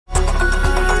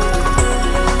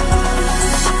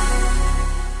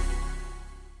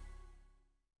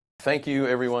Thank you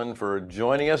everyone for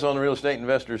joining us on the Real Estate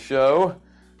Investors Show.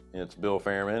 It's Bill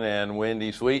Fairman and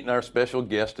Wendy Sweet, and our special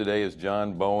guest today is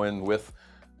John Bowens with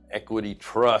Equity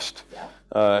Trust.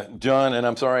 John, and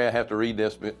I'm sorry I have to read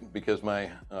this because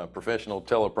my professional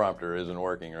teleprompter isn't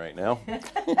working right now.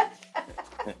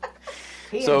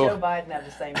 He and Joe Biden have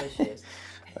the same issues.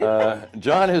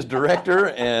 John is Director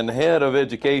and Head of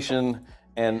Education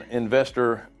and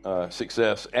Investor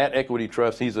Success at Equity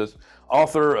Trust. He's an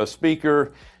author, a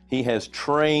speaker. He has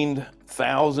trained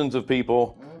thousands of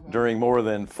people during more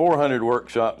than 400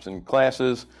 workshops and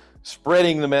classes,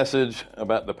 spreading the message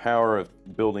about the power of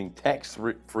building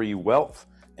tax-free wealth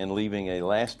and leaving a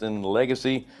lasting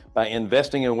legacy by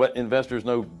investing in what investors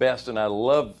know best. And I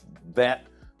love that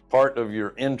part of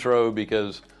your intro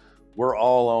because we're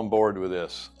all on board with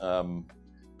this.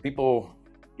 People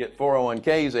get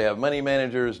 401ks, they have money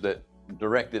managers that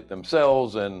direct it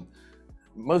themselves, and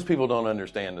most people don't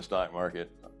understand the stock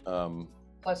market.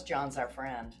 Plus, John's our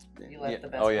friend. You left the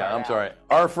best Oh yeah, part I'm out. sorry.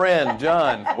 Our friend,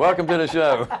 John, welcome to the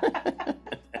show.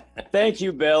 Thank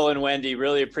you, Bill and Wendy.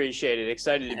 Really appreciate it.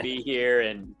 Excited to be here.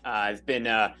 And I've been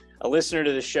a listener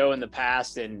to the show in the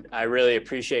past, and I really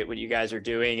appreciate what you guys are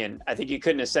doing. And I think you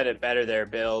couldn't have said it better there,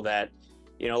 Bill, that,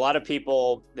 you know, a lot of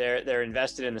people, they're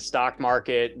invested in the stock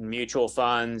market and mutual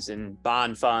funds and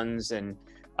bond funds and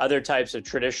other types of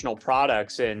traditional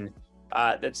products. And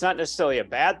that's not necessarily a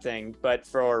bad thing, but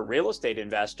for real estate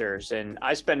investors, and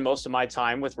I spend most of my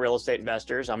time with real estate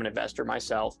investors. I'm an investor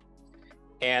myself.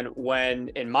 And when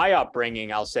in my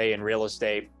upbringing, I'll say in real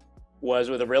estate, was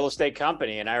with a real estate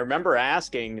company. And I remember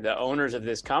asking the owners of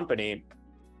this company,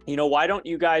 you know, why don't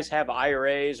you guys have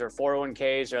IRAs or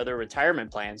 401ks or other retirement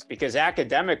plans? Because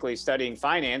academically studying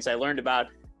finance, I learned about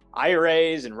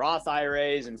IRAs and Roth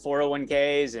IRAs and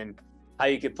 401ks and how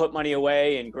you could put money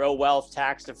away and grow wealth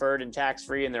tax deferred and tax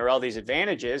free. And there are all these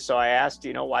advantages. So I asked,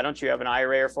 you know, why don't you have an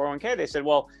IRA or 401k? They said,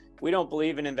 well, we don't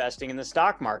believe in investing in the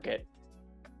stock market.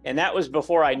 And that was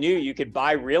before I knew you could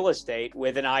buy real estate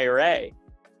with an IRA.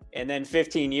 And then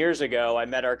 15 years ago, I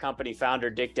met our company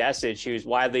founder, Dick Desich, who's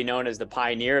widely known as the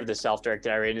pioneer of the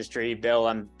self-directed IRA industry. Bill,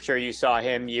 I'm sure you saw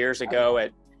him years ago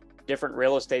at different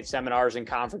real estate seminars and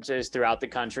conferences throughout the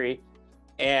country.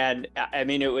 And I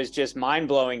mean, it was just mind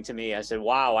blowing to me. I said,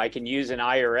 wow, I can use an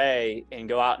IRA and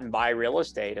go out and buy real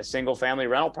estate, a single family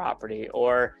rental property,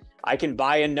 or I can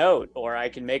buy a note, or I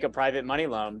can make a private money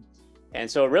loan.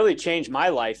 And so it really changed my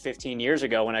life 15 years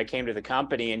ago when I came to the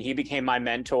company, and he became my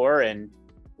mentor. And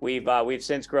we've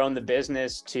since grown the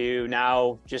business to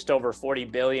now just over 40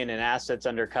 billion in assets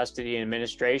under custody and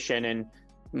administration. And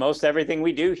most everything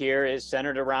we do here is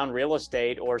centered around real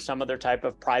estate or some other type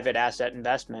of private asset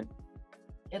investment.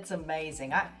 It's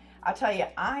amazing. I tell you,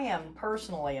 I am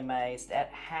personally amazed at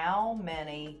how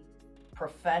many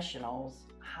professionals,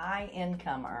 high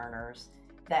income earners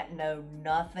that know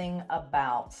nothing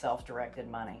about self-directed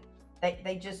money.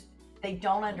 They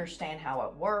don't understand how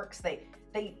it works.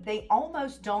 They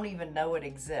almost don't even know it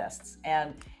exists.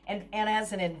 And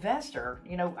as an investor,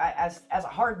 you know, as a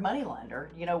hard money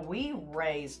lender, you know, we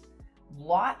raise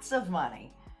lots of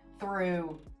money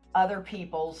through other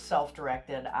people's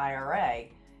self-directed IRA.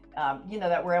 You know,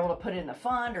 that we're able to put in the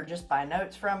fund or just buy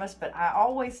notes from us. But I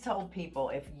always told people,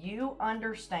 if you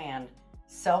understand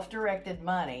self-directed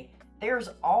money, there's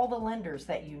all the lenders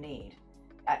that you need.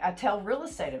 I tell real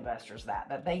estate investors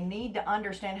that they need to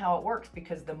understand how it works,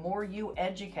 because the more you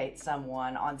educate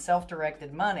someone on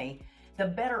self-directed money, the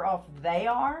better off they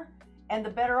are and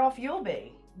the better off you'll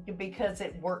be, because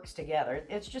it works together.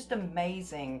 It's just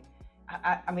amazing.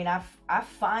 I mean, I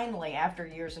finally, after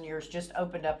years and years, just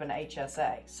opened up an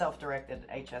HSA, self-directed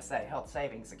HSA, health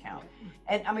savings account.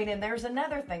 And I mean, and there's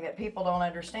another thing that people don't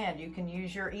understand. You can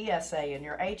use your ESA and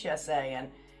your HSA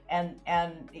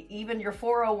and even your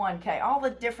 401k, all the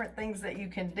different things that you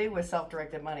can do with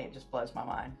self-directed money. It just blows my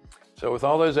mind. So with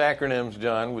all those acronyms,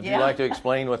 John, would you like to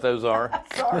explain what those are?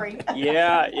 Sorry.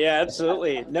 Yeah,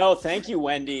 absolutely. No, thank you,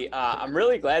 Wendy. I'm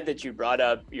really glad that you brought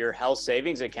up your health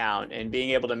savings account and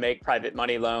being able to make private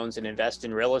money loans and invest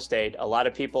in real estate. A lot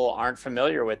of people aren't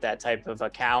familiar with that type of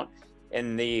account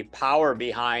and the power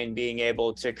behind being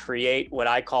able to create what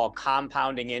I call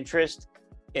compounding interest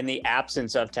in the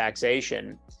absence of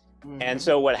taxation. And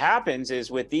so what happens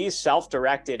is with these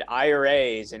self-directed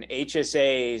IRAs and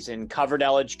HSAs and covered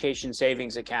education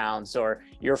savings accounts or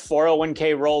your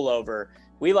 401k rollover,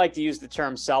 we like to use the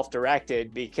term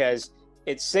self-directed because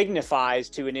it signifies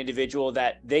to an individual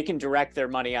that they can direct their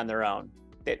money on their own.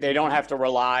 They don't have to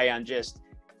rely on just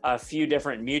a few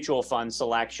different mutual fund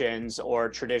selections or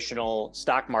traditional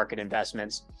stock market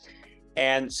investments.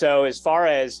 And so as far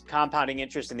as compounding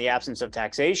interest in the absence of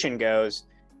taxation goes,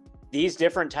 these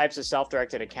different types of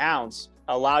self-directed accounts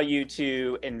allow you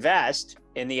to invest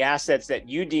in the assets that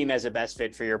you deem as a best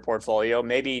fit for your portfolio,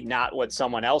 maybe not what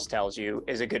someone else tells you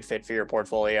is a good fit for your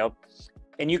portfolio.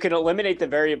 And you can eliminate the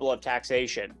variable of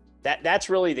taxation. That's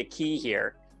really the key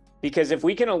here, because if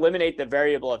we can eliminate the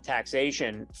variable of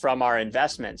taxation from our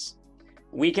investments,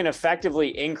 we can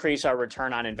effectively increase our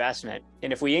return on investment.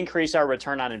 And if we increase our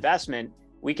return on investment,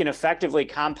 we can effectively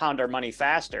compound our money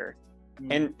faster.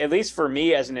 And at least for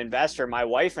me as an investor, my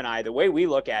wife and I, the way we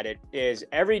look at it is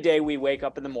every day we wake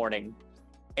up in the morning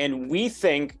and we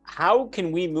think, how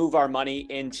can we move our money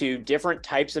into different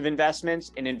types of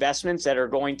investments and investments that are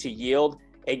going to yield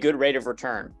a good rate of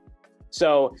return?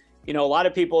 So, a lot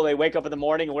of people, they wake up in the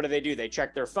morning and what do? They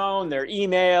check their phone, their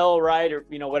email, right? Or,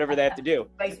 whatever they have to do.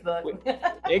 Facebook.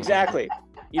 Exactly.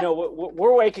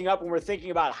 We're waking up and we're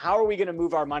thinking about how are we going to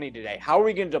move our money today? How are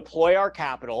we going to deploy our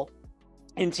capital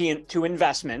into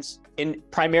investments? And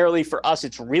primarily for us,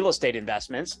 it's real estate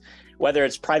investments, whether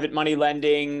it's private money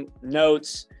lending,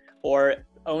 notes, or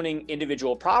owning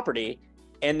individual property.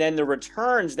 And then the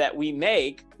returns that we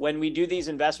make when we do these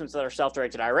investments that are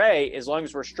self-directed IRA, as long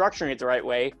as we're structuring it the right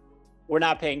way, we're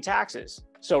not paying taxes.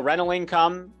 So rental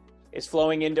income is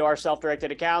flowing into our self-directed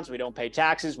accounts. We don't pay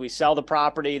taxes. We sell the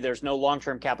property. There's no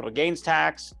long-term capital gains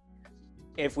tax.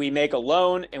 If we make a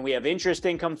loan and we have interest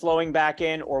income flowing back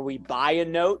in, or we buy a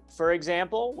note, for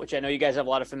example, which I know you guys have a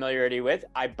lot of familiarity with,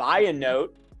 I buy a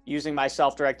note using my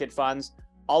self-directed funds,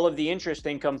 all of the interest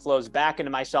income flows back into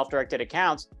my self-directed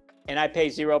accounts, and I pay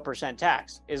 0%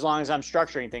 tax as long as I'm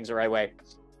structuring things the right way.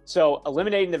 So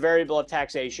eliminating the variable of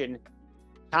taxation,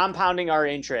 compounding our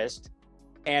interest,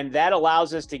 and that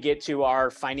allows us to get to our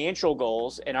financial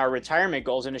goals and our retirement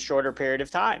goals in a shorter period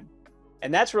of time.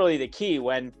 And that's really the key.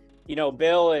 When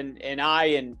Bill and I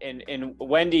and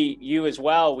Wendy, you as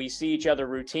well, we see each other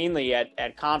routinely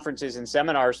at conferences and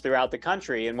seminars throughout the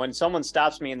country. And when someone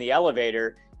stops me in the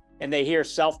elevator and they hear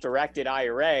self-directed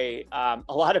IRA, a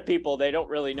lot of people, they don't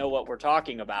really know what we're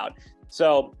talking about.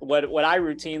 So what I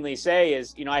routinely say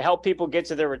is, I help people get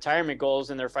to their retirement goals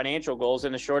and their financial goals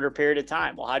in a shorter period of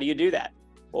time. Well, how do you do that?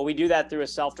 Well, we do that through a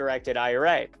self-directed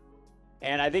IRA.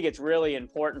 And I think it's really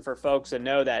important for folks to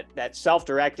know that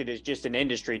self-directed is just an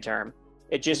industry term.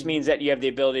 It just means that you have the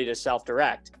ability to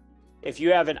self-direct. If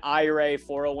you have an IRA,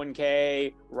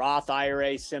 401k, Roth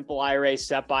IRA, simple IRA,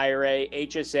 SEP IRA,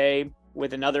 HSA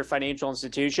with another financial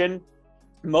institution,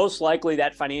 most likely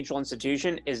that financial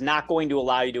institution is not going to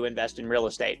allow you to invest in real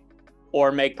estate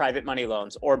or make private money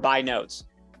loans or buy notes.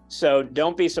 So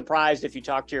don't be surprised if you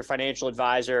talk to your financial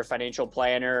advisor, financial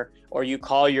planner, or you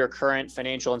call your current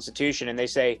financial institution and they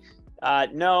say,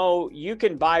 no, you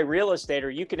can buy real estate or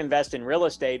you can invest in real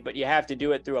estate, but you have to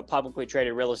do it through a publicly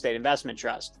traded real estate investment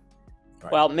trust.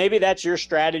 Right. Well, maybe that's your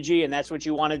strategy and that's what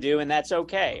you want to do, and that's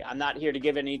okay. I'm not here to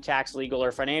give any tax, legal,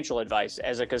 or financial advice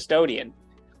as a custodian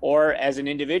or as an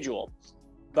individual.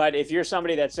 But if you're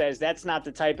somebody that says that's not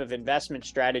the type of investment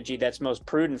strategy that's most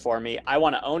prudent for me, I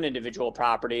want to own individual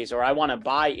properties, or I want to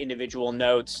buy individual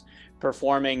notes,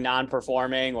 performing,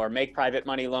 non-performing, or make private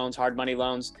money loans, hard money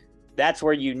loans, that's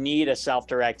where you need a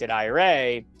self-directed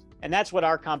IRA. And that's what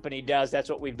our company does. That's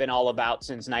what we've been all about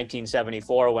since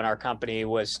 1974, when our company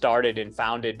was started and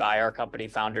founded by our company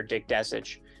founder, Dick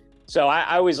Desich. So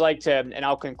I always like to, and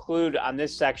I'll conclude on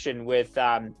this section with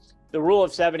the rule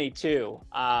of 72.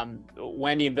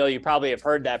 Wendy and Bill, you probably have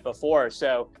heard that before.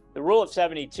 So the rule of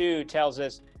 72 tells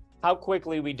us how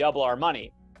quickly we double our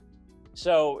money.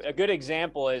 So a good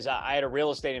example is I had a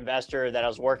real estate investor that I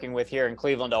was working with here in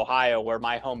Cleveland, Ohio, where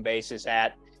my home base is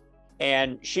at.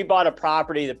 And she bought a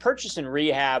property. The purchase and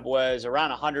rehab was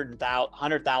around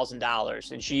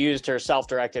 $100,000, and she used her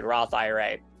self-directed Roth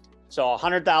IRA. So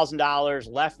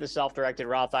 $100,000 left the self-directed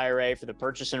Roth IRA for the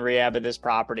purchase and rehab of this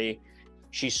property.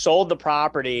 She sold the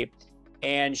property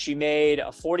and she made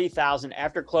a $40,000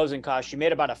 after closing costs. She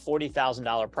made about a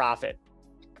 $40,000 profit.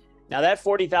 Now that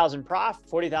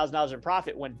 $40,000 in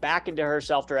profit went back into her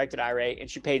self-directed IRA and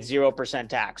she paid 0%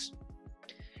 tax.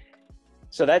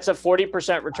 So that's a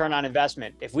 40% return on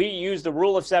investment. If we use the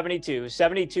rule of 72,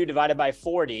 72 divided by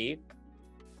 40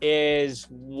 is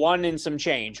 1 and some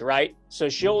change, right? So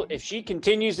if she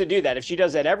continues to do that, if she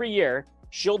does that every year,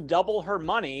 she'll double her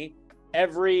money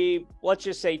every, let's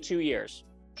just say 2 years.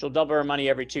 She'll double her money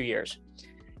every 2 years.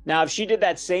 Now, if she did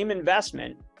that same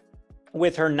investment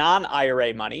with her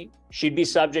non-IRA money, she'd be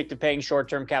subject to paying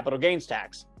short-term capital gains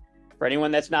tax. For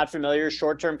anyone that's not familiar,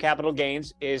 short-term capital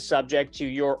gains is subject to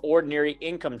your ordinary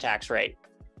income tax rate.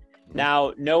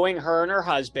 Now, knowing her and her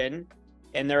husband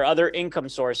and their other income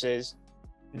sources,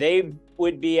 they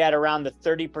would be at around the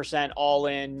 30%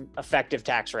 all-in effective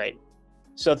tax rate.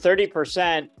 So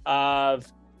 30% of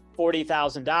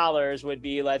 $40,000 would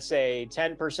be, let's say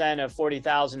 10% of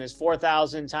 40,000 is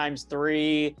 4,000 times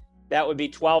 3. That would be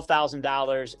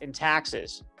 $12,000 in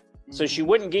taxes. So she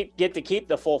wouldn't get to keep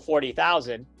the full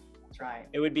 40,000. That's right.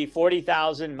 It would be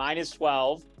 40,000 minus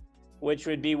 12, which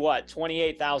would be what?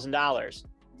 $28,000.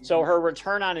 So her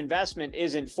return on investment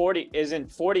isn't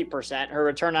 40%. Her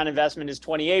return on investment is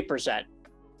 28%.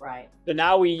 Right. So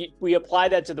now we apply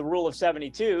that to the rule of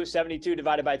 72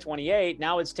 divided by 28.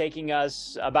 Now it's taking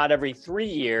us about every 3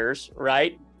 years,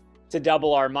 right, to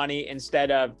double our money instead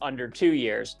of under 2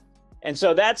 years. And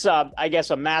so that's, I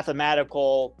guess, a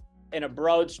mathematical, in a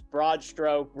broad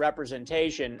stroke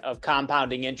representation of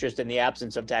compounding interest in the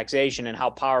absence of taxation and how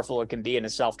powerful it can be in a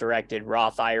self-directed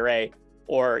Roth IRA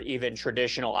or even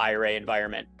traditional IRA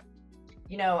environment.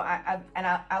 You know,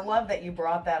 I love that you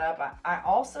brought that up. I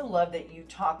also love that you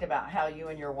talked about how you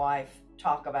and your wife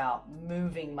talk about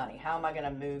moving money. How am I going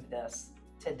to move this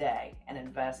today and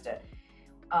invest it?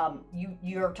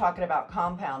 You're talking about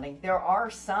compounding. There are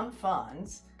some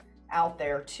funds out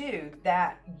there too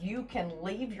that you can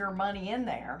leave your money in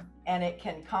there and it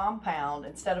can compound.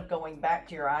 Instead of going back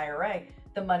to your IRA,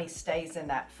 the money stays in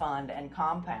that fund and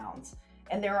compounds.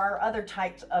 And there are other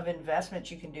types of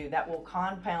investments you can do that will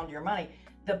compound your money.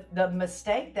 The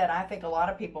mistake that I think a lot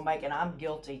of people make, and I'm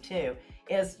guilty too,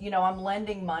 is, you know, I'm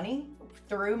lending money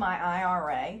through my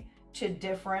IRA to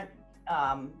different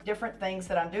things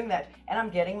that I'm doing that, and I'm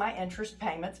getting my interest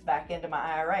payments back into my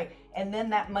IRA. And then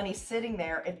that money's sitting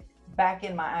there back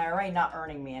in my IRA, not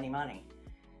earning me any money.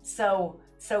 So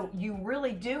you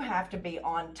really do have to be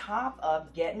on top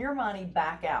of getting your money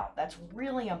back out. That's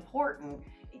really important.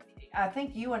 I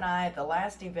think you and I at the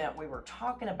last event, we were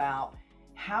talking about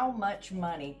how much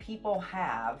money people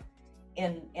have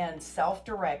in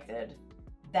self-directed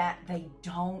that they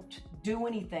don't do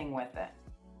anything with it.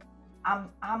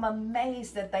 I'm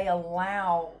amazed that they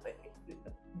allow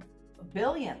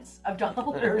billions of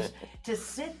dollars to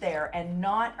sit there and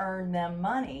not earn them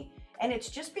money. And it's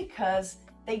just because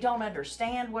they don't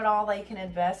understand what all they can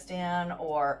invest in,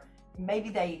 or maybe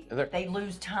they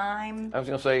lose time. I was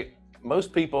going to say,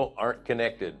 most people aren't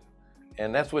connected,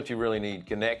 and that's what you really need,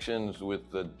 connections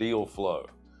with the deal flow.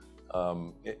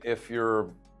 If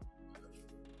you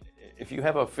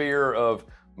have a fear of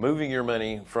moving your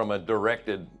money from a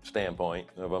directed standpoint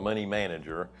of a money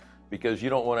manager, because you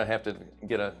don't want to have to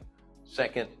get a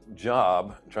second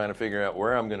job trying to figure out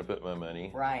where I'm going to put my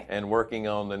money, right, and working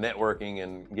on the networking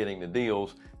and getting the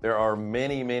deals, there are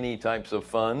many types of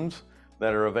funds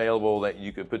that are available that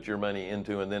you could put your money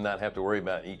into and then not have to worry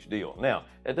about each deal. Now,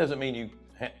 that doesn't mean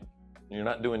you're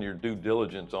not doing your due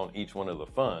diligence on each one of the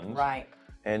funds. Right.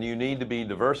 And you need to be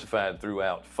diversified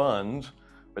throughout funds,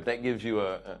 but that gives you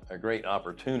a great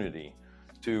opportunity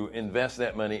to invest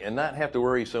that money and not have to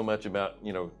worry so much about,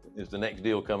 you know, is the next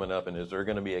deal coming up and is there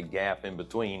going to be a gap in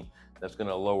between that's going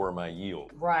to lower my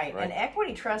yield? Right. And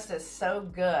Equity Trust is so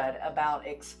good about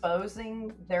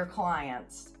exposing their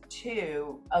clients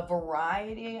to a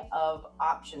variety of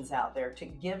options out there, to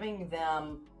giving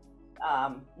them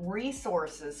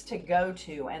resources to go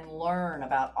to and learn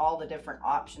about all the different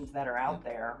options that are out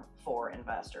there for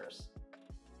investors.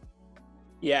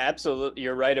 Yeah, absolutely.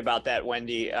 You're right about that,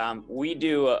 Wendy. We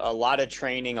do a lot of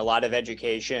training, a lot of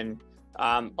education.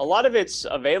 A lot of it's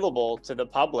available to the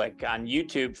public on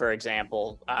YouTube, for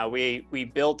example. We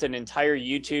built an entire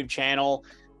YouTube channel.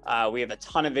 We have a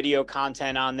ton of video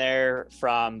content on there,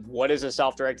 from what is a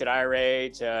self-directed IRA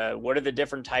to what are the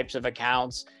different types of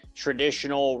accounts,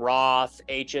 traditional, Roth,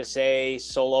 HSA,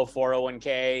 solo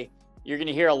 401k. You're going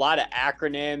to hear a lot of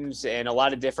acronyms and a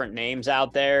lot of different names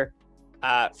out there.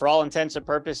 For all intents and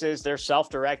purposes, they're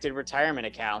self-directed retirement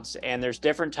accounts, and there's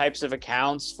different types of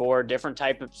accounts for different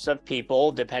types of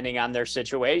people depending on their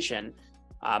situation.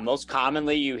 Most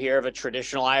commonly, you hear of a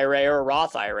traditional IRA or a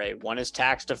Roth IRA. One is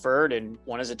tax deferred and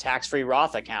one is a tax-free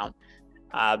Roth account.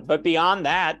 But beyond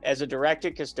that, as a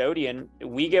directed custodian,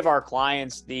 we give our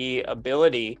clients the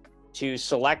ability to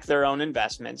select their own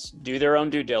investments, do their own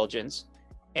due diligence,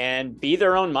 and be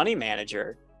their own money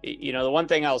manager. You know, the one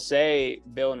thing I'll say,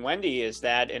 Bill and Wendy, is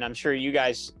that, and I'm sure you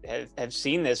guys have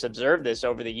seen this, observed this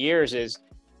over the years, is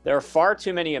there are far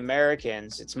too many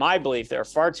Americans. It's my belief there are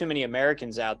far too many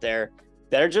Americans out there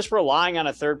that are just relying on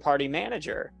a third-party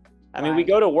manager. I mean, we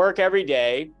go to work every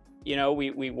day, you know,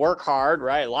 we work hard,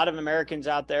 right? A lot of Americans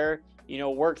out there, you know,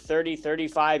 work 30,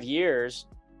 35 years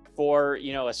for,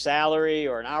 you know, a salary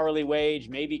or an hourly wage,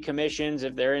 maybe commissions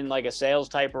if they're in like a sales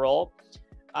type role.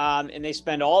 And they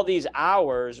spend all these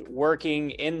hours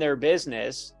working in their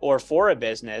business or for a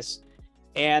business,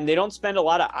 and they don't spend a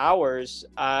lot of hours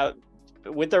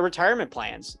with their retirement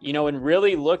plans, and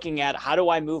really looking at, how do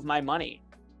I move my money?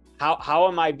 How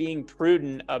am I being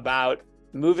prudent about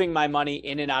moving my money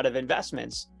in and out of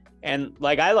investments? And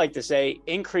like I like to say,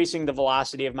 increasing the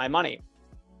velocity of my money.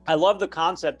 I love the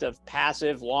concept of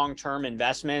passive long-term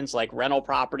investments like rental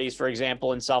properties, for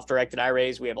example, in self-directed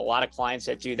IRAs. We have a lot of clients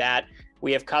that do that.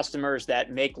 We have customers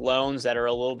that make loans that are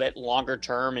a little bit longer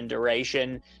term in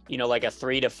duration, like a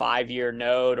 3 to 5 year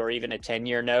note or even a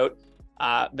 10-year note.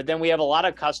 But then we have a lot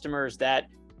of customers that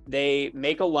they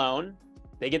make a loan,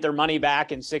 they get their money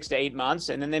back in 6 to 8 months,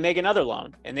 and then they make another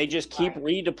loan, and they just keep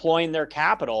redeploying their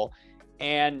capital.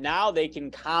 And now they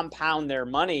can compound their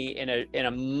money in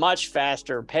a much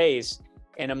faster pace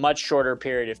in a much shorter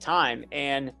period of time.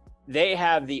 And they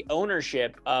have the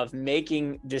ownership of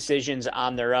making decisions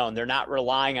on their own. They're not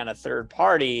relying on a third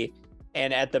party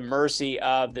and at the mercy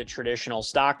of the traditional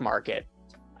stock market.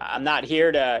 I'm not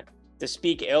here to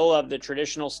speak ill of the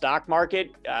traditional stock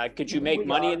market. Could you make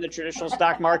money in the traditional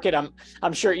stock market?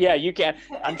 I'm sure, yeah, you can.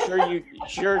 I'm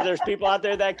sure there's people out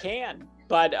there that can.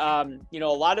 But a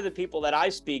lot of the people that I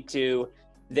speak to,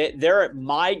 they're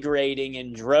migrating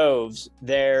in droves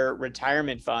their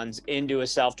retirement funds into a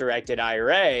self-directed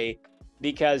IRA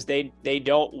because they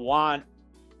don't want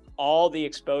all the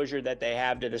exposure that they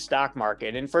have to the stock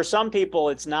market. And for some people,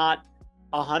 it's not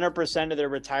 100% of their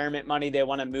retirement money they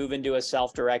want to move into a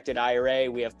self-directed IRA.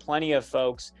 We have plenty of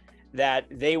folks that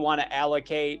they want to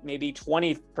allocate maybe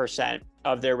 20%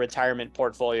 of their retirement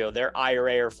portfolio, their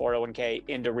IRA or 401k,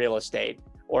 into real estate,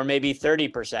 or maybe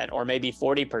 30%, or maybe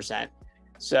 40%.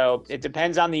 So it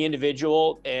depends on the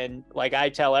individual. And like I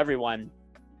tell everyone,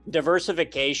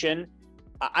 diversification,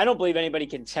 I don't believe anybody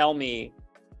can tell me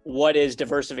what is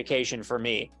diversification for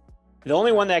me. The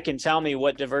only one that can tell me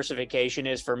what diversification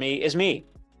is for me is me.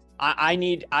 I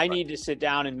need to sit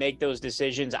down and make those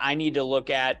decisions. I need to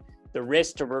look at the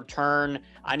risk to return.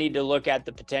 I need to look at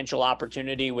the potential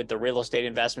opportunity with the real estate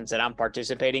investments that I'm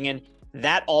participating in.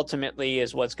 That ultimately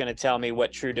is what's going to tell me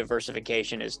what true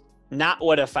diversification is, not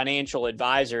what a financial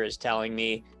advisor is telling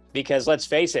me. Because let's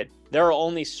face it, there are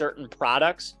only certain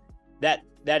products that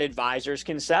advisors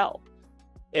can sell.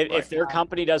 If their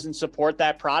company doesn't support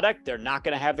that product, they're not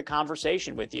going to have the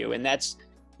conversation with you. And that's,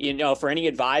 for any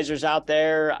advisors out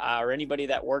there or anybody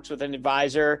that works with an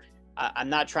advisor, I'm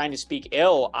not trying to speak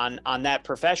ill on that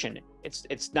profession.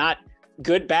 It's not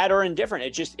good, bad, or indifferent.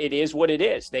 It is what it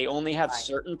is. They only have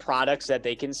certain products that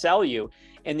they can sell you.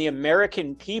 And the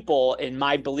American people, in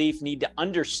my belief, need to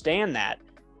understand that,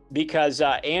 because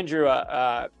Andrew,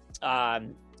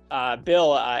 Andrew,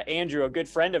 a good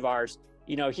friend of ours,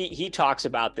 he talks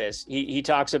about this. He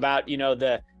talks about,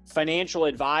 the financial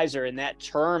advisor, and that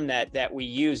term that we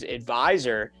use,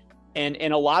 advisor. And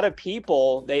a lot of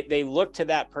people, they look to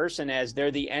that person as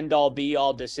they're the end all be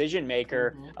all decision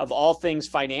maker of all things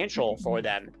financial for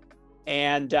them.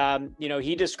 And,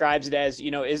 he describes it as,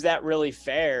 is that really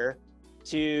fair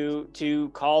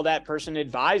to call that person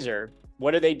advisor?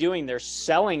 What are they doing? They're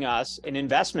selling us an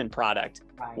investment product.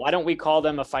 Right. Why don't we call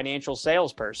them a financial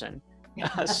salesperson?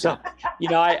 So,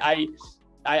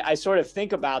 I sort of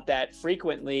think about that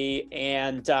frequently,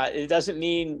 and it doesn't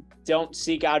mean don't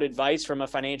seek out advice from a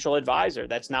financial advisor.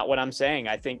 That's not what I'm saying.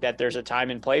 I think that there's a time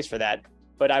and place for that.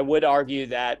 But I would argue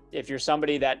that if you're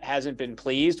somebody that hasn't been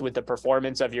pleased with the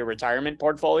performance of your retirement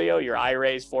portfolio, your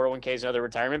IRAs, 401ks, and other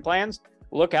retirement plans,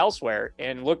 look elsewhere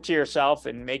and look to yourself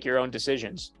and make your own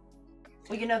decisions.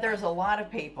 Well, there's a lot of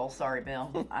people, sorry,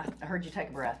 Bill, I heard you take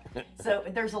a breath. So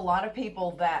there's a lot of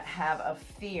people that have a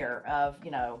fear of,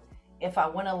 if I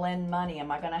want to lend money, am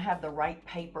I going to have the right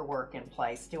paperwork in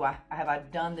place? Have I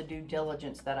done the due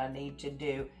diligence that I need to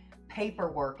do,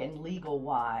 paperwork and legal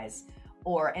wise,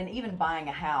 and even buying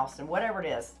a house and whatever it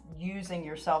is, using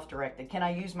your self-directed. Can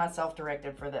I use my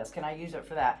self-directed for this? Can I use it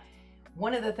for that?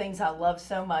 One of the things I love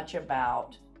so much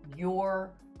about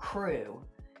your crew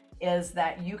is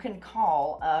that you can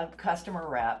call a customer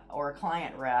rep or a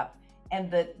client rep, and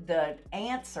the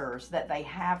answers that they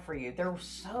have for you, they're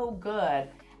so good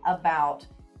about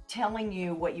telling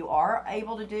you what you are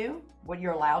able to do, what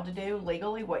you're allowed to do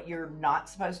legally, what you're not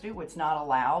supposed to do, what's not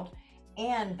allowed,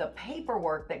 and the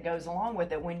paperwork that goes along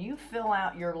with it. When you fill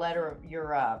out your letter of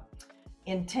your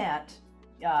intent,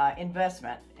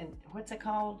 investment, and what's it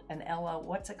called?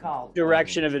 What's it called?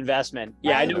 Direction of investment.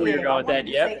 Yeah, I know where you're going with that.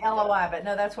 Yep. Say LOI, but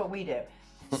no, that's what we do.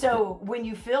 So when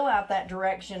you fill out that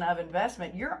direction of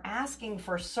investment, you're asking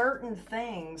for certain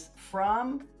things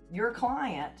from your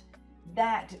client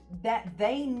that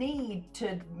they need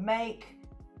to make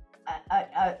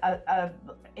a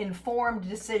informed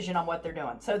decision on what they're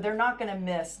doing. So they're not going to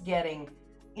miss getting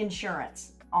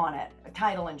insurance on it,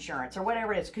 title insurance or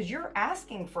whatever it is, because you're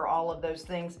asking for all of those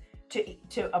things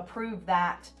to approve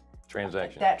that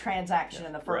transaction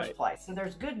in the first place. So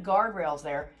there's good guardrails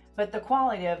there, but the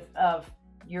quality of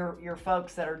your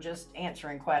folks that are just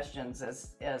answering questions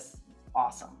is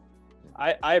awesome.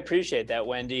 I appreciate that,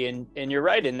 Wendy, and you're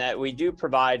right in that we do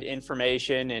provide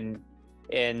information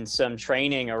and some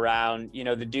training around, you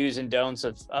know, the do's and don'ts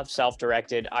of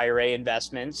self-directed IRA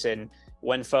investments. And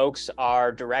when folks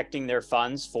are directing their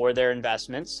funds for their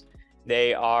investments,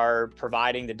 they are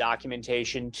providing the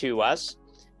documentation to us.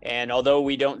 And although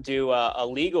we don't do a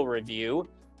legal review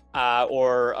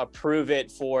or approve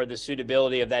it for the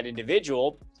suitability of that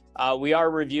individual, we are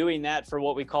reviewing that for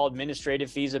what we call administrative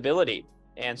feasibility.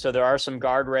 And so there are some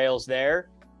guardrails there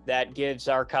that gives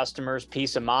our customers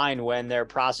peace of mind when they're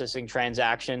processing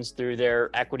transactions through their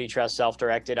equity trust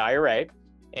self-directed IRA.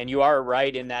 And you are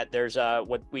right in that there's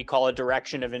what we call a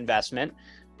direction of investment.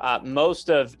 Most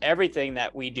of everything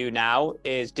that we do now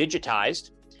is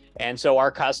digitized. And so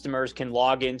our customers can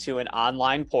log into an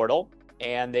online portal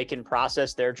and they can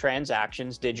process their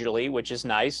transactions digitally, which is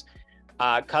nice.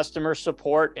 Customer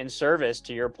support and service,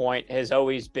 to your point, has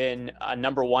always been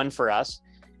number one for us.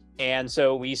 And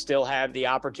so we still have the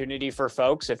opportunity for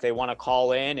folks, if they want to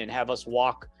call in and have us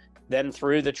walk them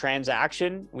through the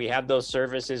transaction, we have those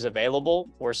services available.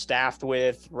 We're staffed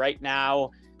with, right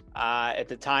now, at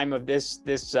the time of this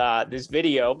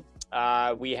video,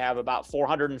 we have about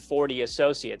 440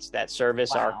 associates that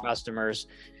service our customers.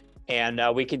 And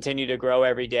we continue to grow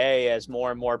every day as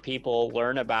more and more people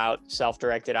learn about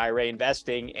self-directed IRA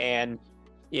investing. And,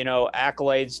 you know,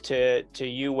 accolades to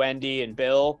you, Wendy and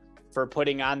Bill, for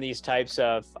putting on these types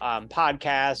of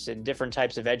podcasts and different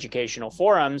types of educational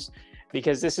forums,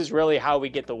 because this is really how we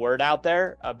get the word out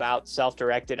there about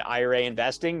self-directed IRA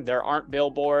investing. There aren't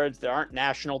billboards, there aren't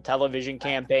national television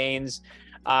campaigns.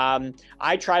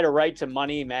 I try to write to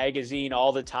Money Magazine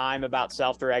all the time about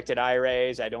self-directed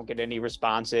IRAs. I don't get any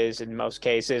responses in most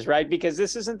cases, right? Because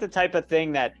this isn't the type of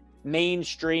thing that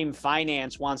mainstream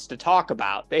finance wants to talk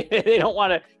about. They don't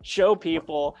want to show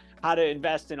people how to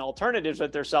invest in alternatives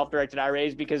with their self-directed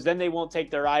IRAs, because then they won't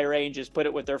take their IRA and just put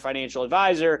it with their financial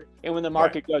advisor. And when the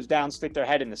market goes down, stick their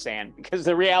head in the sand, because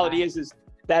the reality is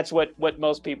that's what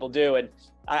most people do. And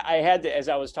I had to, as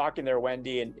I was talking there,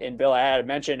 Wendy and Bill, I had to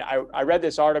mention, I read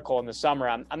this article in the summer.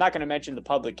 I'm not going to mention the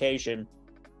publication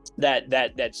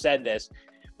that said this,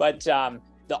 but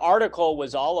the article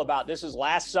was all about, this was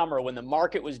last summer when the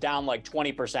market was down like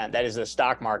 20%. That is the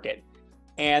stock market.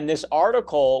 And this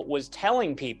article was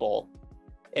telling people,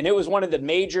 and it was one of the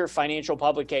major financial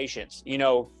publications, you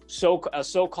know, a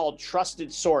so-called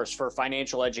trusted source for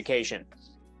financial education.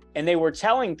 And they were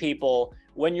telling people,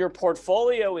 when your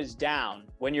portfolio is down,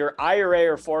 when your IRA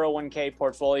or 401k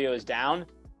portfolio is down,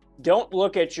 don't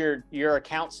look at your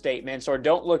account statements or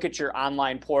don't look at your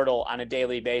online portal on a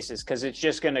daily basis, because it's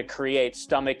just going to create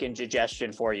stomach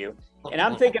indigestion for you. And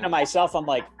I'm thinking to myself, I'm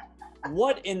like,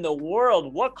 what in the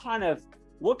world? What kind of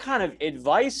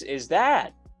advice is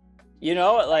that? You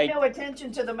know, like, no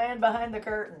attention to the man behind the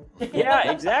curtain.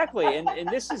 Yeah, exactly. And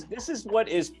this is what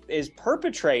is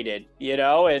perpetrated, you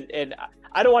know, and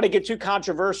I don't want to get too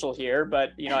controversial here,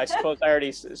 but, you know, I suppose I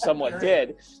already somewhat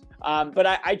did. But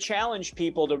I challenge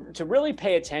people to really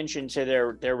pay attention to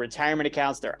their retirement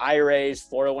accounts, their IRAs,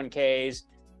 401ks.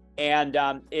 And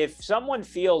if someone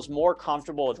feels more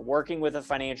comfortable with working with a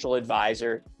financial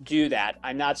advisor, do that.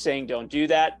 I'm not saying don't do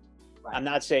that. Right. I'm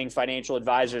not saying financial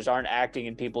advisors aren't acting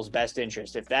in people's best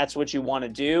interest. If that's what you want to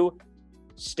do,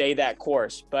 stay that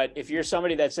course. But if you're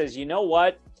somebody that says, you know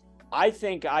what, I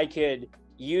think I could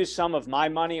use some of my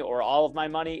money or all of my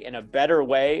money in a better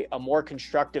way, a more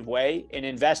constructive way, and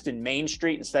invest in Main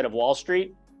Street instead of Wall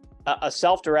Street, a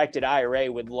self-directed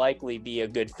IRA would likely be a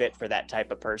good fit for that type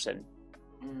of person.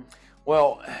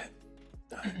 Well,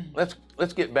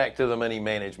 let's get back to the money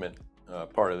management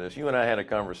part of this. You and I had a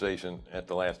conversation at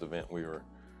the last event we were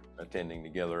attending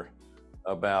together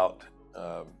about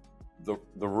the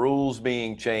rules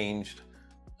being changed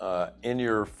in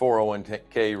your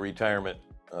 401k retirement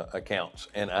accounts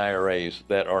and IRAs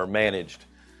that are managed.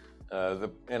 And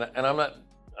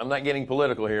I'm not getting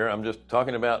political here. I'm just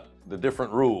talking about the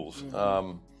different rules.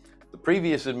 Mm-hmm. The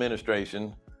previous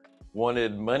administration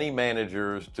wanted money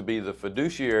managers to be the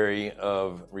fiduciary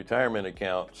of retirement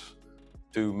accounts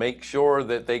to make sure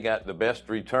that they got the best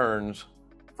returns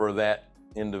for that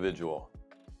individual.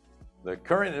 The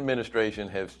current administration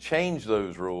has changed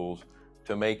those rules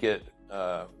to make it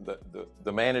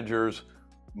the managers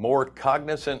more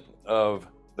cognizant of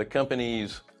the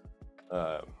company's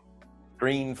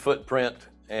green footprint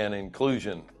and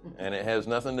inclusion. And it has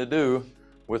nothing to do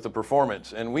with the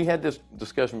performance. And we had this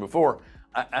discussion before.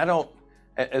 I don't,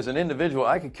 as an individual,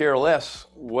 I could care less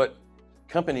what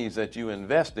companies that you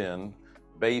invest in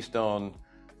based on,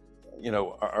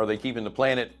 are they keeping the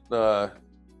planet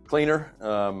cleaner?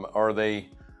 Are they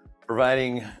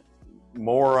providing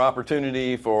more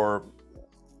opportunity for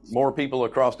more people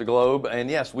across the globe?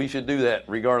 And yes, we should do that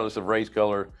regardless of race,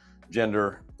 color,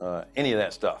 gender, any of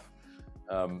that stuff.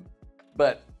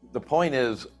 But the point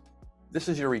is, this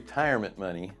is your retirement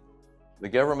money. The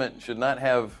government should not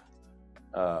have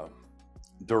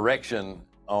direction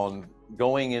on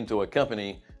going into a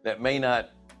company that may not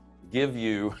give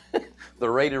you the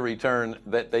rate of return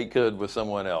that they could with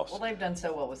someone else. Well, they've done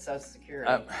so well with Social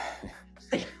Security.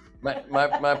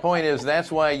 My point is,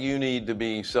 that's why you need to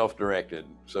be self-directed.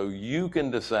 So you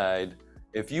can decide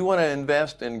if you want to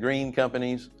invest in green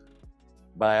companies,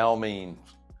 by all means,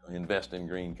 invest in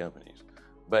green companies.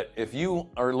 But if you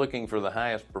are looking for the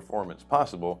highest performance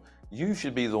possible, you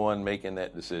should be the one making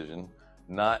that decision,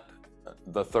 not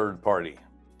the third party.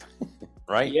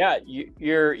 Right? Yeah,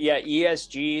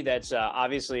 ESG, that's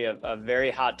obviously a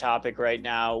very hot topic right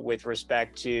now with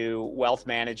respect to wealth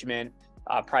management,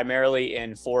 primarily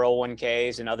in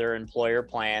 401ks and other employer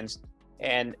plans.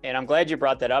 And I'm glad you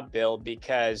brought that up, Bill,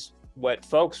 because what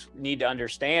folks need to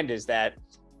understand is that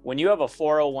when you have a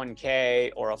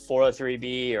 401k or a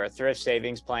 403b or a thrift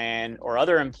savings plan or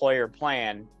other employer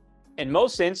plan, in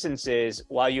most instances,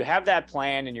 while you have that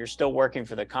plan and you're still working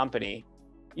for the company,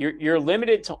 you're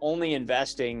limited to only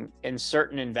investing in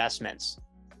certain investments.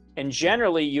 And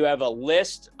generally you have a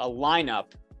lineup,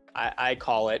 I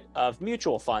call it, of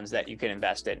mutual funds that you can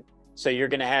invest in. So you're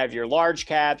going to have your large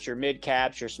caps, your mid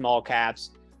caps, your small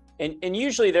caps. And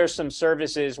usually there's some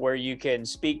services where you can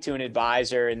speak to an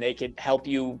advisor and they can help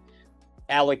you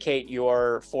allocate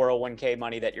your 401k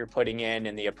money that you're putting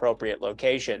in the appropriate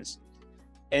locations.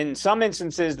 In some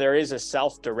instances, there is a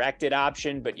self-directed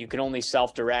option, but you can only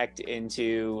self-direct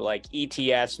into like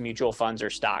ETFs, mutual funds, or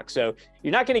stocks. So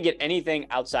you're not going to get anything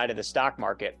outside of the stock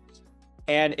market.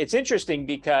 And it's interesting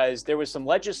because there was some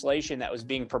legislation that was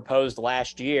being proposed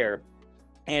last year.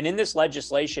 And in this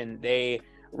legislation, they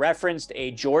referenced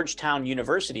a Georgetown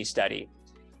University study.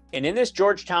 And in this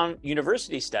Georgetown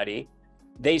University study,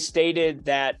 they stated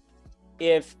that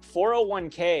if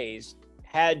 401ks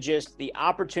had just the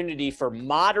opportunity for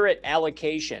moderate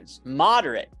allocations, not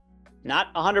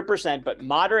 100%, but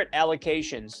moderate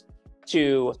allocations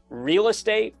to real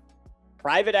estate,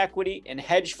 private equity, and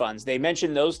hedge funds. They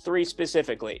mentioned those three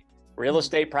specifically: real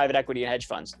estate, private equity, and hedge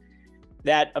funds.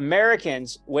 That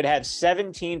Americans would have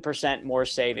 17% more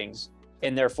savings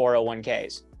in their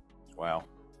 401ks. Wow.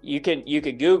 You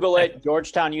could Google it,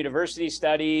 Georgetown University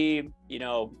study,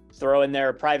 throw in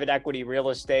there private equity, real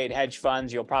estate, hedge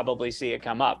funds, you'll probably see it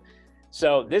come up.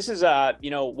 So this is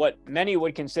what many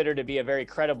would consider to be a very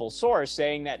credible source,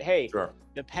 saying that, hey, sure,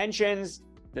 the pensions,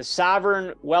 the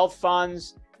sovereign wealth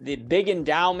funds, the big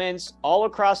endowments all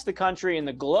across the country and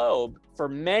the globe for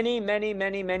many, many,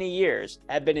 many, many years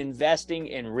have been investing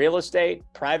in real estate,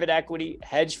 private equity,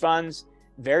 hedge funds,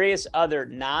 various other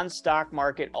non-stock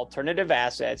market alternative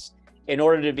assets in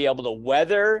order to be able to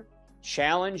weather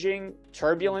challenging,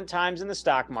 turbulent times in the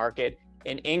stock market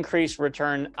and increase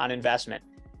return on investment.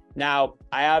 Now,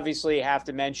 I obviously have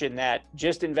to mention that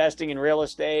just investing in real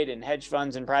estate and hedge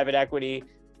funds and private equity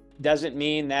doesn't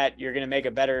mean that you're going to make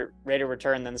a better rate of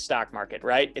return than the stock market,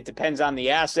 right? It depends on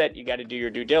the asset. You got to do your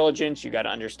due diligence. You got to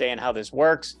understand how this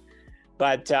works.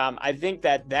 But I think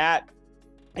that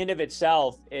in of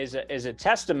itself is a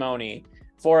testimony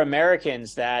for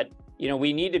Americans that,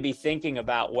 we need to be thinking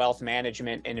about wealth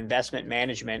management and investment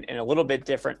management in a little bit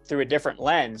different, through a different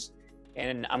lens.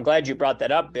 And I'm glad you brought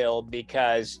that up, Bill,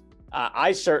 because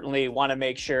I certainly want to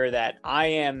make sure that I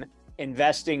am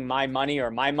investing my money, or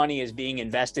my money is being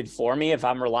invested for me if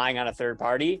I'm relying on a third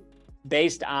party,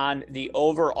 based on the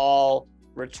overall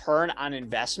return on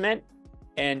investment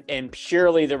and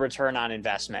purely the return on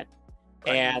investment.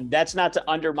 Right. And that's not to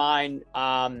undermine,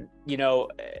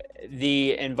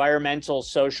 the environmental,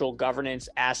 social governance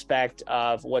aspect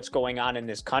of what's going on in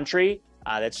this country.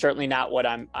 That's certainly not what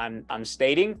I'm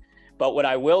stating. But what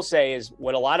I will say is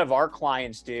what a lot of our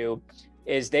clients do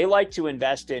is they like to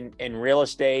invest in real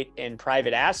estate and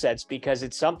private assets because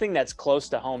it's something that's close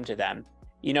to home to them.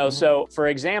 So for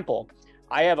example,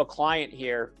 I have a client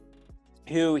here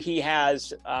who he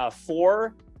has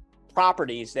 4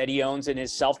 properties that he owns in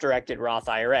his self-directed Roth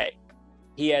IRA.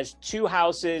 He has 2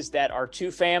 houses that are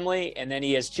 2-family, and then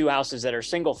he has 2 houses that are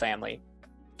single family.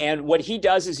 And what he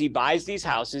does is he buys these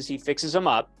houses, he fixes them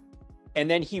up, and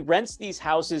then he rents these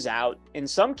houses out, in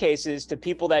some cases, to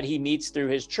people that he meets through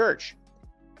his church.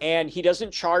 and he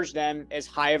doesn't charge them as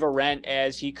high of a rent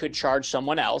as he could charge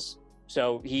someone else.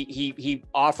 So he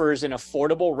offers an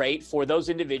affordable rate for those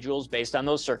individuals based on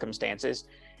those circumstances,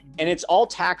 and it's all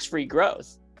tax-free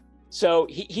growth. So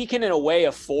he can, in a way,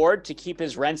 afford to keep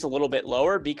his rents a little bit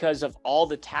lower because of all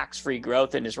the tax-free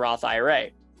growth in his Roth IRA.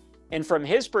 And from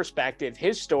his perspective,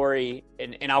 his story,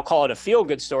 and I'll call it a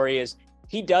feel-good story, is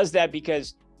he does that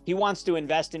because he wants to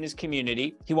invest in his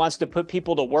community. He wants to put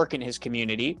people to work in his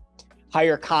community,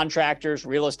 hire contractors,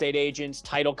 real estate agents,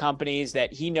 title companies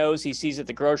that he knows he sees at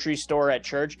the grocery store, at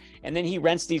church, and then he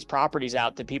rents these properties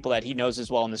out to people that he knows as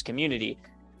well in this community.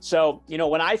 So,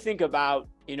 when I think about,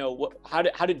 how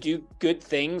to do good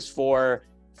things for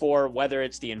whether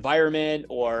it's the environment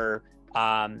or,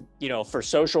 for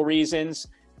social reasons,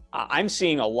 I'm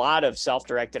seeing a lot of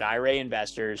self-directed IRA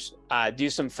investors do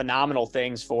some phenomenal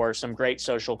things for some great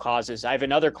social causes. I have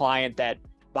another client that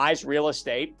buys real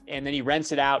estate and then he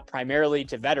rents it out primarily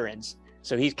to veterans.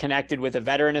 So he's connected with a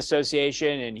veteran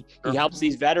association, and he helps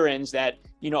these veterans that,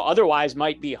 otherwise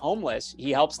might be homeless.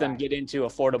 He helps them get into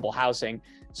affordable housing.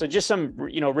 So just some,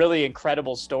 really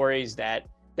incredible stories that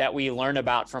we learn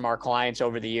about from our clients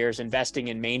over the years, investing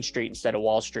in Main Street instead of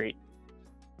Wall Street.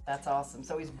 That's awesome.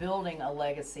 So he's building a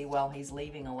legacy while he's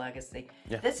leaving a legacy.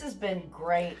 Yeah. This has been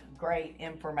great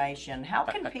information. How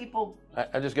can people...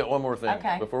 I just got one more thing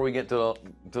before we get to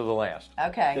the last.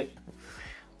 Okay.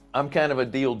 I'm kind of a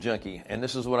deal junkie, and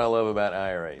this is what I love about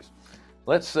IRAs.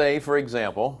 Let's say, for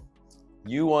example,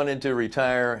 you wanted to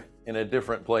retire in a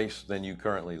different place than you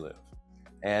currently live,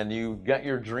 and you got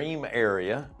your dream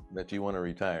area that you want to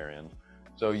retire in.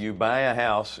 So you buy a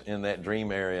house in that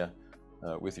dream area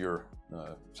with your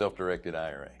self-directed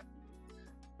IRA.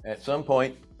 At some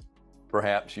point,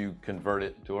 perhaps you convert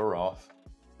it to a Roth,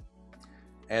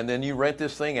 and then you rent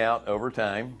this thing out over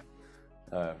time.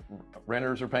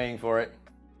 Renters are paying for it.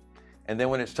 And then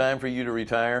when it's time for you to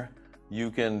retire,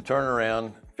 you can turn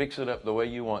around, fix it up the way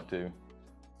you want to,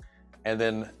 and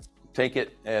then take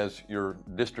it as your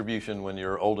distribution when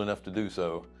you're old enough to do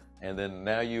so. And then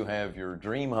now you have your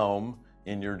dream home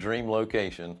in your dream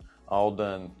location, all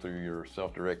done through your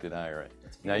self-directed IRA.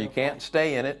 Now you can't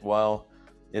stay in it while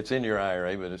it's in your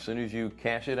IRA, but as soon as you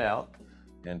cash it out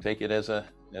and take it as a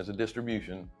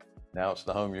distribution, now it's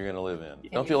the home you're going to live in.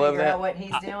 Don't you love that? Out what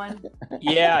he's doing?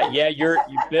 Yeah,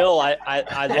 Bill.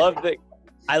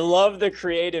 I love the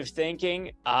creative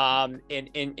thinking.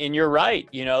 And you're right.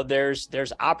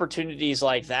 There's opportunities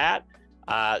like that.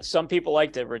 Some people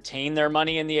like to retain their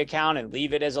money in the account and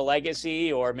leave it as a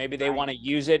legacy, or maybe they want to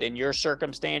use it in your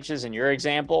circumstances, in your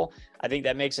example. I think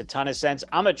that makes a ton of sense.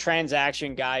 I'm a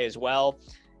transaction guy as well.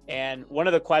 And one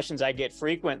of the questions I get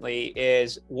frequently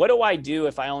is, what do I do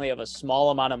if I only have a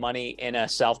small amount of money in a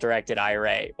self-directed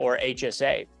IRA or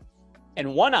HSA?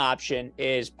 And one option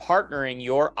is partnering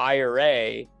your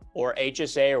IRA or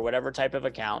HSA or whatever type of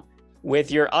account with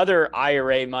your other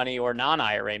IRA money or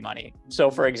non-IRA money.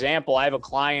 So for example, I have a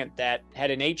client that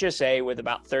had an HSA with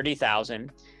about $30,000,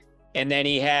 and then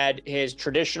he had his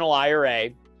traditional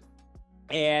IRA,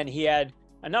 and he had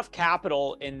enough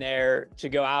capital in there to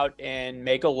go out and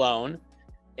make a loan,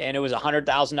 and it was a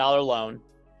 $100,000 loan.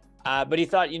 But he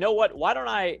thought, you know what? Why don't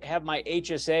I have my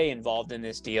HSA involved in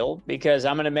this deal? Because he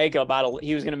was going to make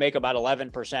about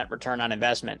 11% return on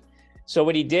investment. So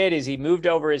what he did is he moved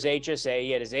over his HSA. He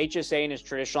had his HSA and his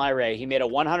traditional IRA. He made a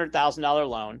 $100,000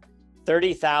 loan,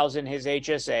 $30,000 his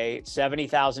HSA,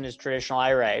 $70,000 his traditional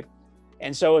IRA,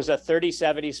 and so it was a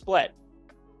 30-70 split.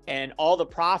 And all the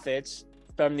profits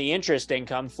from the interest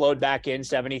income flowed back in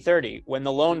 70-30. When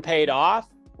the loan paid off,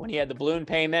 when he had the balloon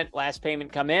payment, last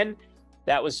payment come in,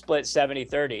 that was split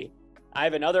 70-30. I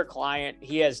have another client.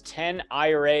 He has 10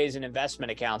 IRAs and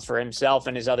investment accounts for himself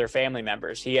and his other family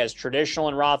members. He has traditional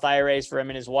and Roth IRAs for him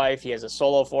and his wife. He has a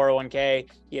solo 401k.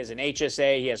 He has an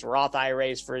HSA. He has Roth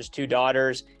IRAs for his two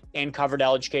daughters and covered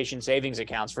education savings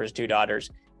accounts for his two daughters.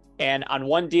 And on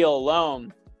one deal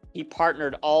alone, he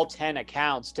partnered all 10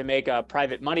 accounts to make a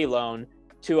private money loan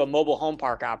to a mobile home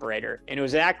park operator. And it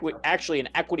was actually an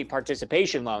equity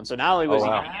participation loan. So not only was he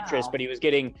getting interest, but he was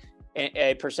getting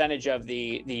a percentage of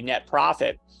the net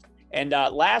profit. And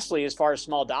lastly, as far as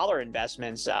small dollar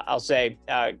investments, I'll say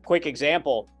a quick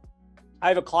example. I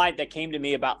have a client that came to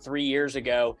me about 3 years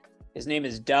ago. His name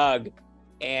is Doug,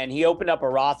 and he opened up a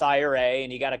Roth IRA,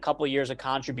 and he got a couple of years of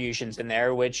contributions in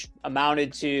there, which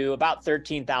amounted to about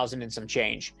 $13,000 and some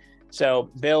change. So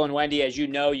Bill and Wendy, as you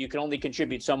know, you can only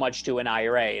contribute so much to an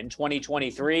IRA. In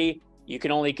 2023, you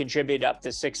can only contribute up to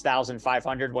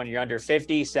 $6,500 when you're under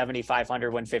 50,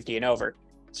 $7,500 when 50 and over.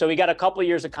 So we got a couple of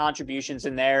years of contributions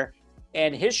in there.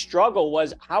 And his struggle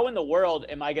was, how in the world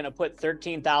am I going to put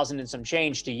 13,000 and some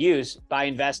change to use by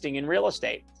investing in real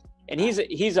estate? And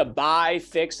he's a buy,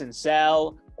 fix, and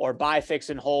sell, or buy, fix,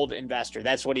 and hold investor.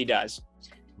 That's what he does.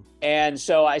 And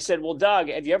so I said, well, Doug,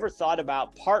 have you ever thought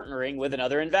about partnering with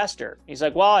another investor? He's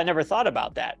like, well, I never thought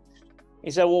about that. He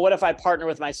said, well, what if I partner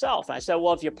with myself? And I said,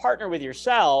 well, if you partner with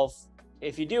yourself,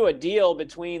 if you do a deal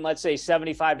between, let's say,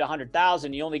 75 to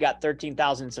 100,000, you only got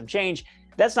 13,000 and some change,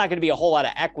 that's not going to be a whole lot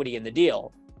of equity in the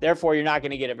deal. Therefore, you're not going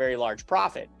to get a very large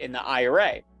profit in the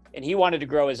IRA. And he wanted to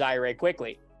grow his IRA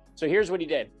quickly. So here's what he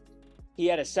did. He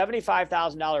had a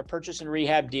 $75,000 purchase and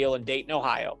rehab deal in Dayton,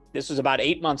 Ohio. This was about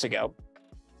 8 months ago.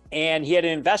 And he had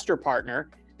an investor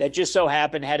partner that just so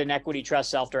happened had an equity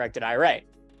trust self-directed IRA.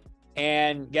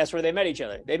 And guess where they met each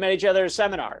other? They met each other at a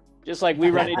seminar, just like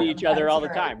we run into each other all the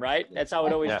time, right? That's how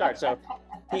it always starts. So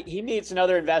he meets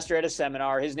another investor at a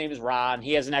seminar. His name is Ron.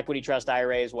 He has an equity trust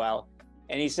IRA as well.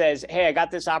 And he says, hey, I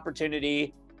got this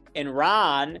opportunity. And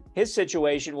Ron, his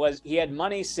situation was he had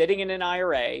money sitting in an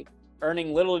IRA,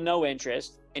 earning little to no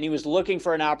interest, and he was looking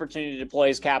for an opportunity to deploy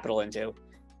his capital into.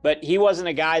 But he wasn't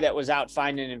a guy that was out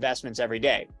finding investments every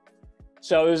day.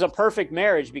 So it was a perfect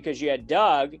marriage because you had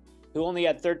Doug, who only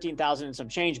had 13,000 and some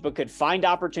change, but could find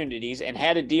opportunities and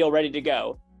had a deal ready to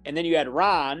go. And then you had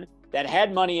Ron that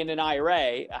had money in an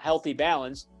IRA, a healthy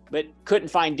balance, but couldn't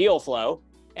find deal flow.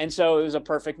 And so it was a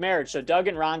perfect marriage. So Doug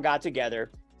and Ron got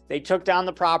together. They took down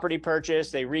the property purchase.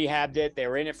 They rehabbed it. They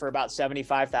were in it for about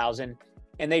 75,000.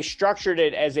 And they structured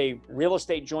it as a real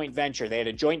estate joint venture. They had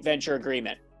a joint venture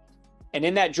agreement. And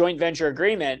in that joint venture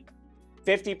agreement,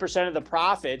 50% of the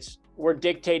profits were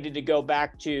dictated to go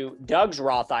back to Doug's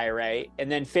Roth IRA,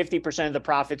 and then 50% of the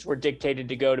profits were dictated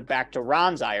to go back to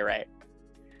Ron's IRA.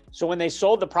 So when they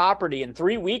sold the property, and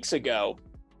 3 weeks ago,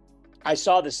 I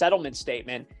saw the settlement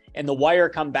statement and the wire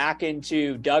come back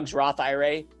into Doug's Roth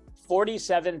IRA,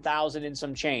 47,000 and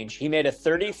some change. He made a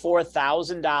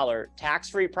 $34,000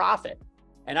 tax-free profit.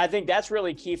 And I think that's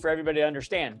really key for everybody to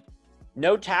understand.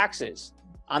 No taxes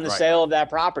on the sale of that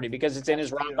property because it's in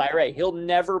his Roth IRA. He'll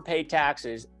never pay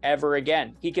taxes ever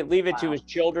again. He could leave it to his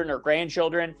children or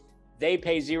grandchildren. They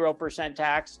pay 0%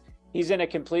 tax. He's in a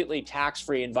completely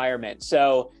tax-free environment.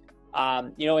 So,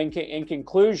 in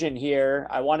conclusion here,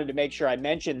 I wanted to make sure I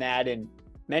mentioned that and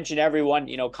mention everyone,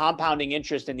 compounding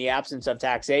interest in the absence of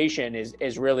taxation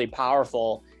is really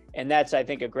powerful. And that's, I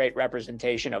think, a great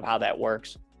representation of how that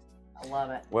works. I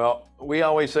love it. Well, we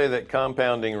always say that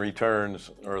compounding returns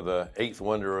are the eighth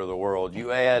wonder of the world.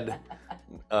 You add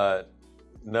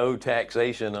no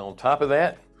taxation on top of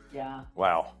that. Yeah.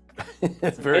 Wow.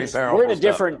 It's very powerful. We're in a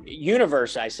different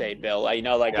universe, I say, Bill.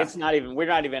 It's not even, we're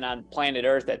not even on planet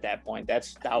Earth at that point.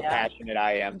 That's how passionate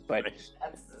I am. But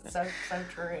that's so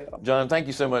true. John, thank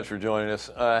you so much for joining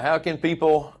us. How can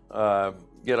people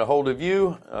get a hold of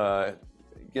you,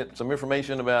 get some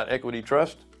information about Equity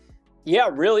Trust? Yeah,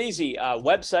 real easy.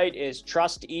 Website is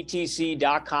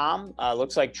trustetc.com.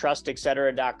 Looks like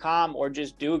trustetcetera.com, or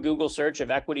just do a Google search of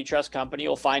Equity Trust Company.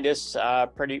 You'll find us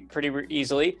pretty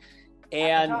easily.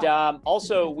 And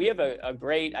also, we have a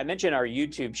great. I mentioned our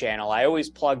YouTube channel. I always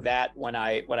plug that when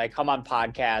I come on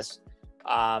podcasts.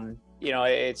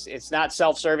 It's not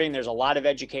self-serving. There's a lot of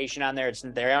education on there.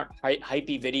 There aren't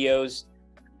hypey videos.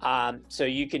 So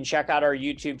you can check out our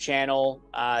YouTube channel.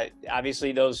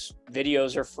 Obviously, those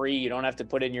videos are free. You don't have to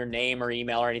put in your name or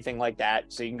email or anything like that.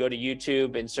 So you can go to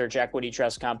YouTube and search Equity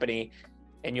Trust Company,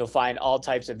 and you'll find all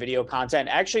types of video content.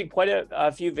 Actually, quite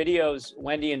a few videos,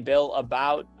 Wendy and Bill,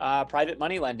 about private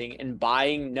money lending and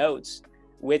buying notes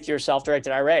with your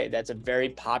self-directed IRA. That's a very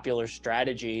popular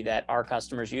strategy that our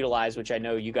customers utilize, which I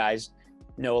know you guys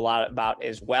know a lot about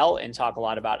as well and talk a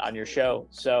lot about on your show.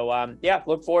 So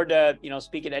look forward to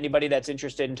speaking to anybody that's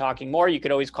interested in talking more. You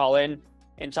could always call in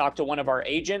and talk to one of our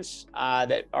agents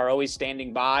that are always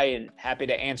standing by and happy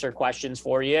to answer questions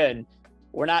for you. And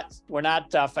we're not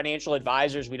financial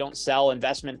advisors. We don't sell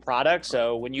investment products.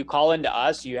 So when you call into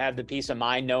us, you have the peace of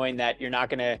mind knowing that you're not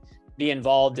going to be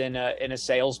involved in a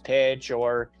sales pitch,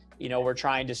 or we're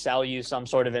trying to sell you some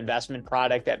sort of investment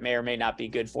product that may or may not be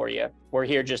good for you. We're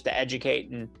here just to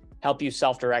educate and help you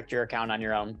self-direct your account on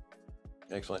your own.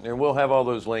 Excellent. And we'll have all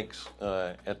those links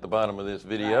at the bottom of this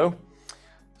video. Right.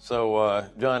 So,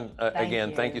 John,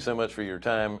 thank you so much for your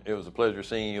time. It was a pleasure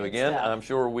seeing you again. Stuff. I'm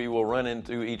sure we will run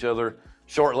into each other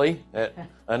shortly at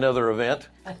another event.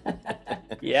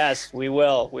 Yes, we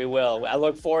will. We will. I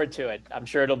look forward to it. I'm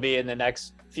sure it'll be in the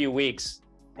next few weeks.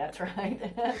 That's right.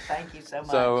 Thank you so much.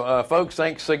 So, folks,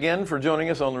 thanks again for joining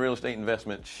us on the Real Estate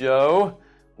Investment Show.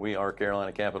 We are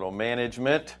Carolina Capital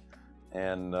Management,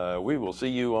 and we will see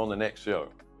you on the next show.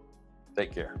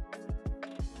 Take care.